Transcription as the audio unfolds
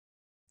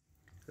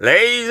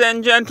Ladies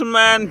and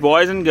gentlemen,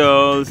 boys and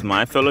girls,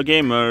 my fellow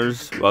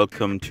gamers,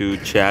 welcome to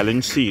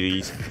Challenge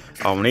Series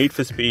of Need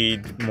for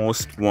Speed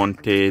Most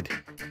Wanted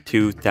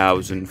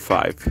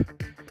 2005.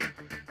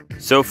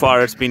 So far,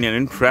 it's been an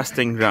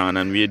interesting run,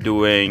 and we're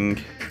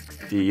doing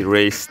the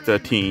race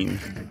 13.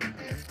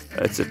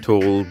 It's a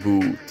toll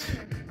booth.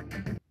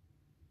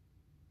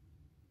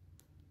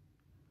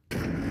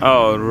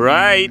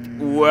 Alright,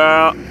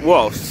 well,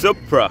 whoa,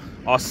 Supra.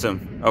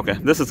 Awesome. Okay,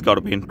 this has got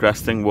to be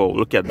interesting. Whoa,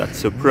 look at that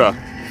Supra.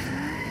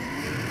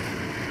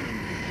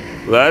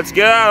 Let's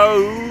go!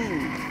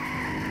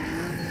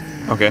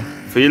 Okay,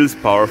 feels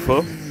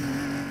powerful.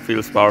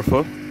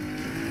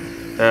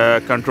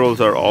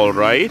 Controls are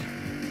alright.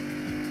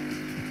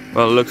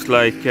 Well, looks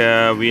like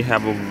we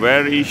have a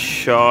very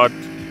short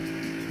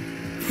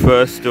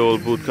first toll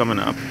booth coming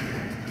up.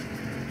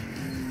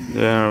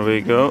 There we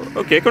go.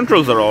 Okay,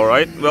 controls are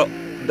alright. Well,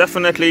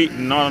 definitely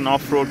not an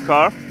off-road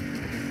car.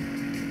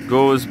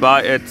 Goes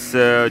by its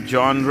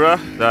genre.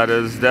 That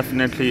is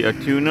definitely a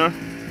tuner.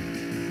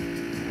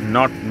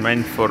 Not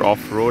meant for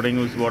off-roading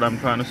is what I'm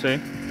trying to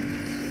say.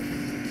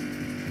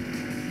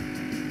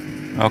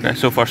 Okay,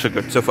 so far so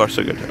good.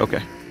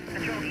 Okay.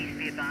 Control East,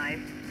 be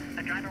advised.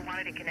 A driver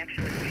wanted in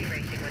connection with street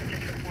racing was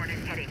just reported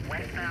heading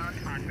westbound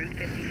on Route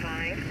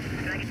 55.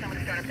 Can I get someone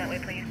to start up that way,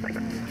 please?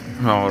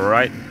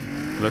 Alright.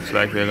 Looks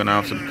like we're gonna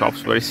have some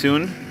cops very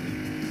soon. If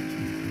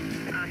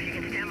you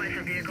can stand by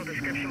for vehicle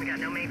description, we got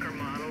no make or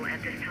model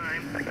at this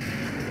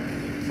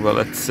time. Well,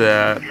 it's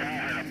I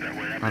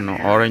don't know,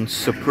 orange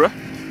Supra.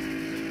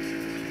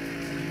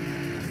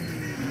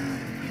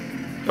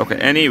 Okay,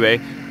 anyway,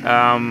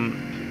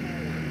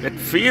 it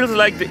feels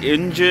like the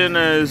engine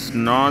is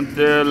not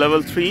the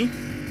level 3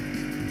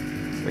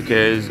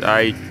 because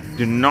I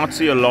do not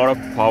see a lot of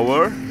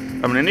power.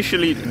 I mean,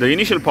 the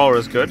initial power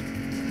is good,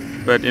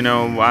 but you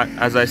know,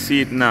 as I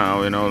see it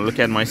now, you know, look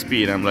at my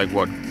speed. I'm like,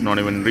 what? Not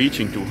even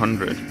reaching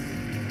 200.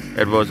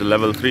 It was a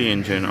level 3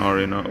 engine, or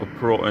you know, a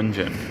pro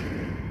engine.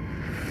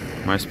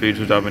 My speed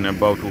would have been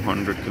above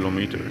 200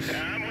 kilometers,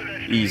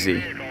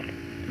 easy.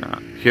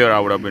 Here I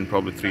would have been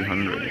probably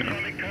 300, you know.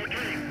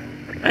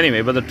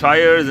 Anyway, but the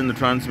tires and the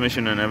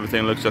transmission and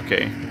everything looks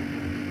okay.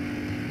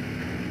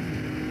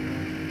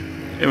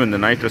 Even the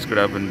nitrous could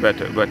have been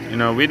better, but you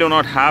know, we do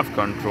not have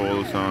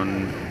controls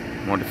on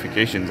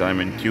modifications.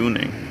 I'm in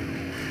tuning.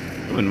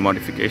 Even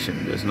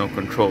modification, there's no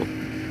control.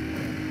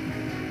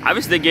 I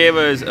wish they gave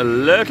us a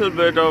little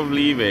bit of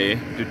leeway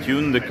to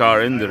tune the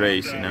car in the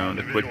race, you know,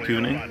 the quick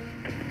tuning.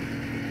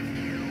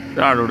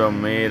 That would have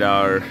made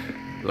our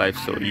life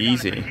so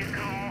easy.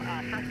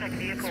 Suspect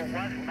vehicle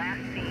was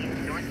last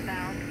seen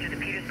northbound to the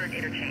Petersburg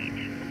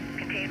interchange.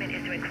 Containment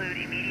is to include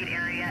immediate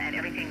area and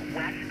everything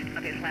west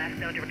of his last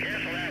known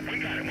direction. We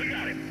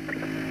got it.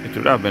 It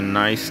would have been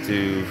nice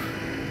to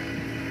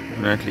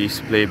at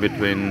least play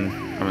between,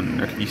 I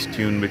mean, at least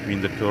tune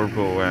between the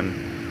turbo and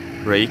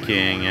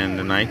braking and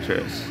the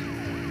nitrous.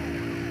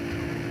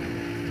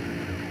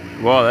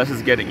 Wow, this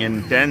is getting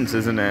intense,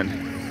 isn't it?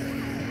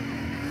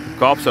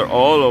 Cops are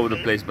all over the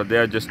place, but they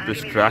are just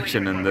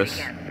distraction in this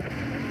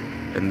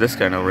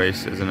kind of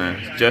race, isn't it?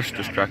 It's just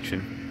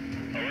distraction.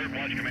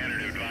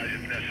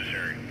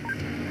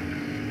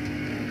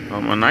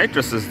 My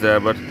nitrous is there,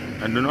 but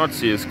I do not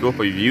see a scope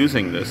of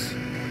using this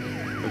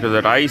because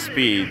at high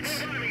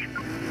speeds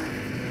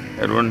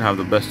it wouldn't have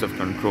the best of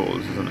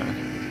controls, isn't it?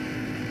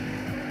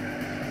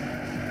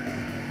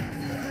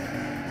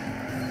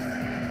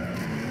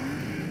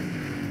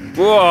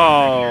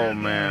 Whoa,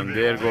 man!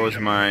 There goes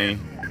my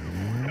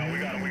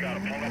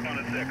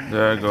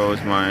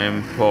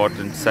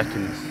important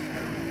seconds.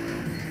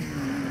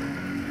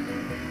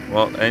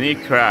 Well, any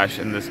crash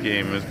in this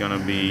game is gonna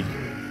be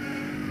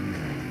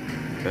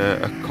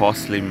a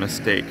costly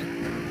mistake.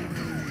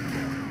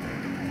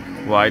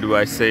 Why do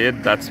I say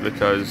it? That's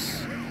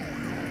because,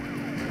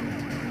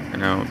 you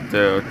know,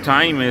 the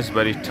time is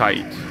very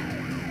tight.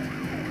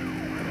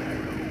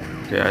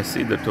 Okay, I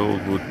see the toll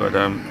booth, but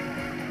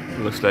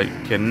looks like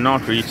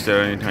cannot reach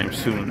there anytime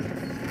soon.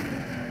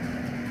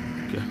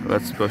 Okay,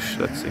 let's push.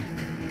 Let's see.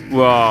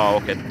 Wow.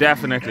 Okay,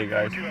 definitely,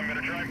 guys.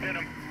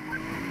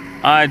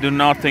 I do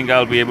not think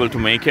I'll be able to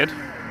make it,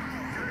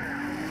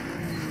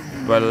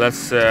 but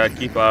let's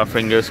keep our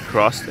fingers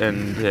crossed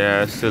and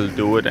still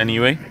do it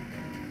anyway.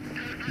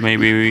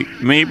 Maybe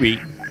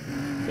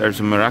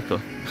there's a miracle.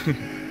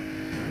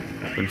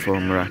 Hoping for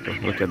a miracle.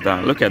 Look at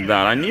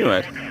that. I knew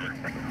it.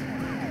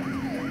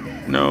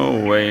 No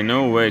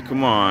way.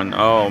 Come on.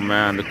 Oh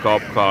man, the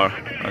cop car.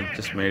 I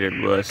just made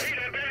it worse.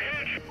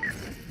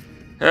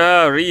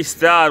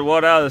 Restart.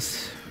 What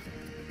else?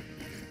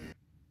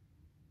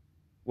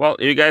 Well,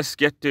 you guys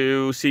get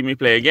to see me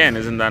play again,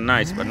 isn't that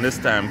nice? But this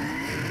time,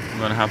 I'm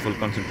gonna have full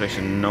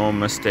concentration, no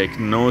mistake,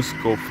 no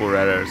scope for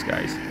errors,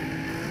 guys.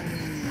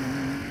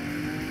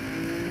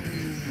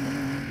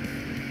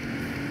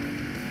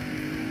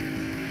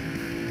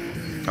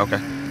 Okay,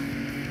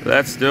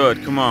 let's do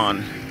it, come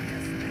on.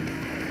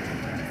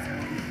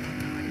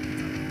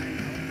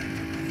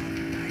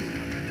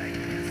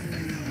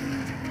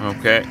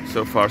 Okay,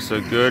 so far so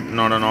good,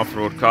 not an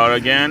off-road car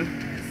again.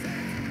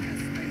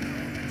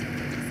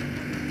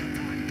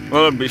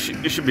 Well,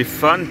 it should be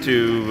fun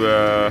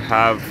to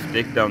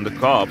take down the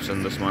cops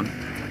in this one.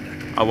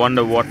 I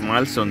wonder what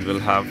milestones we'll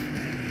have.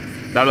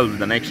 That'll be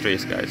the next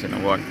race, guys. You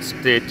know what?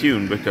 Stay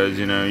tuned, because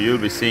you know you'll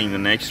be seeing the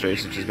next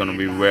race, which is going to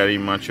be very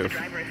much of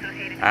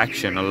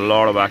action, a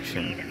lot of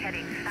action.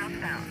 Heading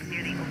southbound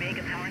near the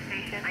Omega Power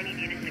Station. I need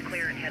units to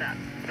clear and head up.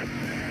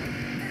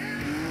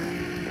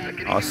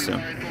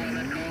 Awesome.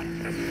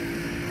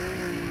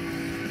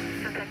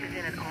 Suspect is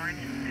in an orange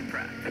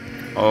Supra.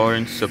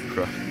 Orange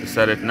Supra. I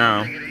said it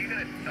now.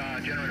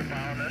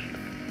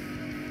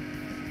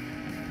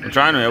 I'm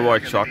trying to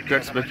avoid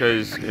shortcuts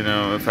because, you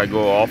know, if I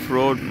go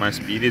off-road, my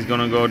speed is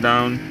gonna go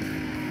down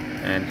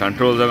and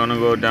controls are gonna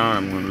go down.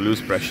 I'm gonna lose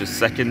precious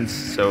seconds,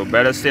 so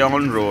better stay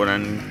on road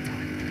and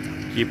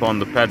keep on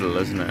the pedal,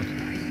 isn't it?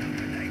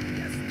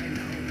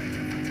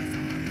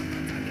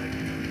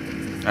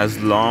 As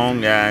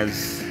long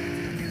as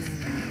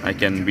I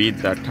can beat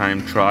that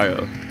time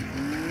trial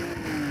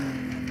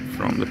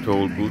from the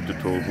toll booth to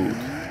toll booth.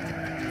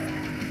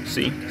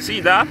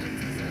 See that?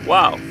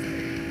 Wow,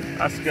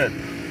 that's good.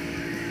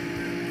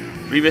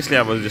 Previously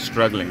I was just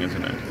struggling,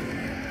 isn't it?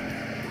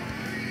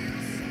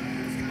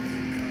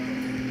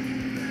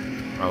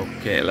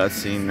 Okay, let's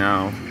see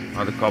now.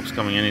 Are the cops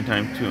coming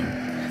anytime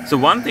soon? So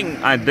one thing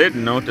I did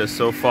notice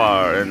so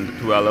far in the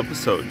 12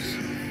 episodes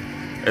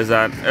is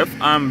that if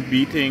I'm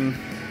beating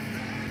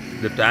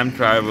the time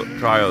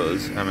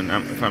trials, I mean,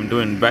 if I'm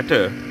doing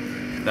better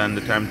than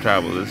the time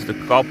travelers, the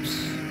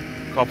cops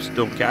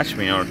don't catch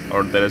me, or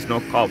there is no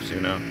cops,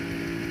 you know.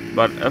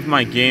 But if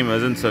my game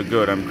isn't so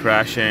good, I'm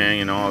crashing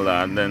and all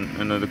that, then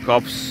you know the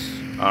cops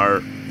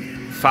are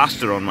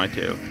faster on my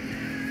tail.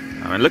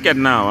 I mean, look at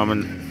now. I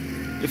mean,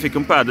 if you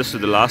compare this to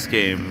the last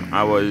game,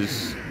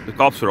 the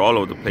cops were all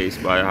over the place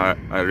by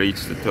I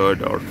reached the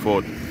third or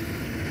fourth,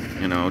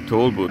 you know,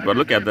 toll booth. But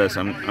look at this.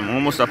 I'm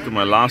almost up to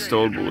my last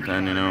toll booth,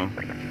 and you know,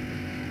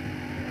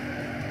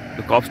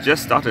 the cops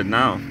just started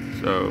now.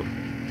 So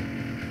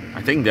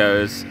I think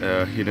there is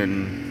a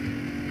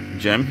hidden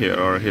gem here,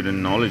 or a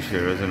hidden knowledge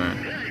here, isn't it?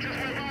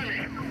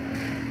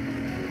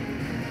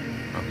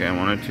 Okay, I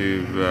wanted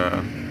to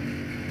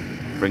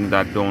bring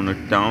that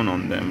donut down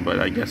on them, but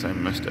I guess I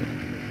missed it.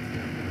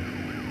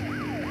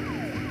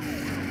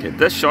 Okay,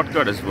 this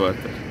shortcut is worth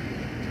it.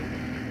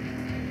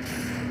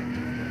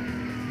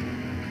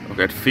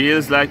 Okay, it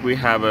feels like we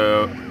have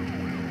a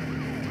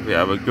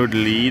good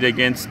lead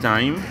against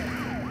time.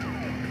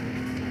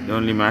 The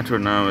only matter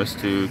now is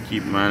to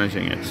keep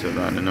managing it so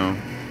that, you know.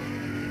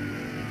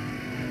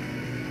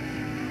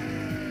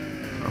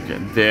 Okay,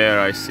 there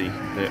I see.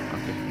 There,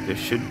 okay, there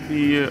should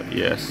be.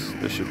 Yes,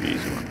 there should be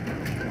easy one.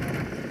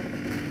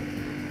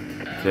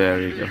 There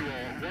you go.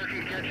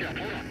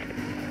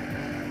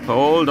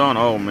 Hold on.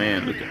 Oh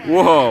man,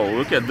 whoa!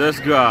 Look at this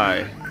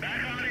guy.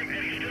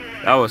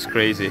 That was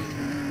crazy.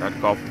 That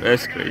cop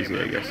is crazy,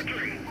 I guess.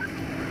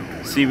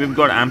 See, we've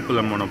got ample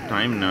amount of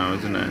time now,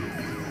 isn't it?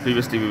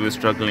 Previously, we were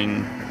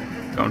struggling,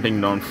 counting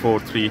down 4,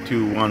 3,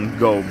 2, 1,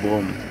 go,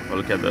 boom. Oh,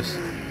 look at this.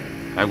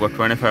 I've got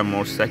 25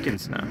 more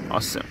seconds now.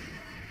 Awesome.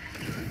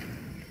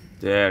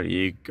 There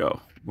you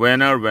go.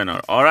 Winner,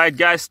 winner. Alright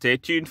guys, stay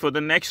tuned for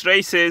the next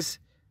races.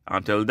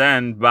 Until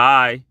then,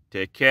 bye.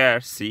 Take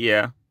care. See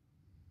ya.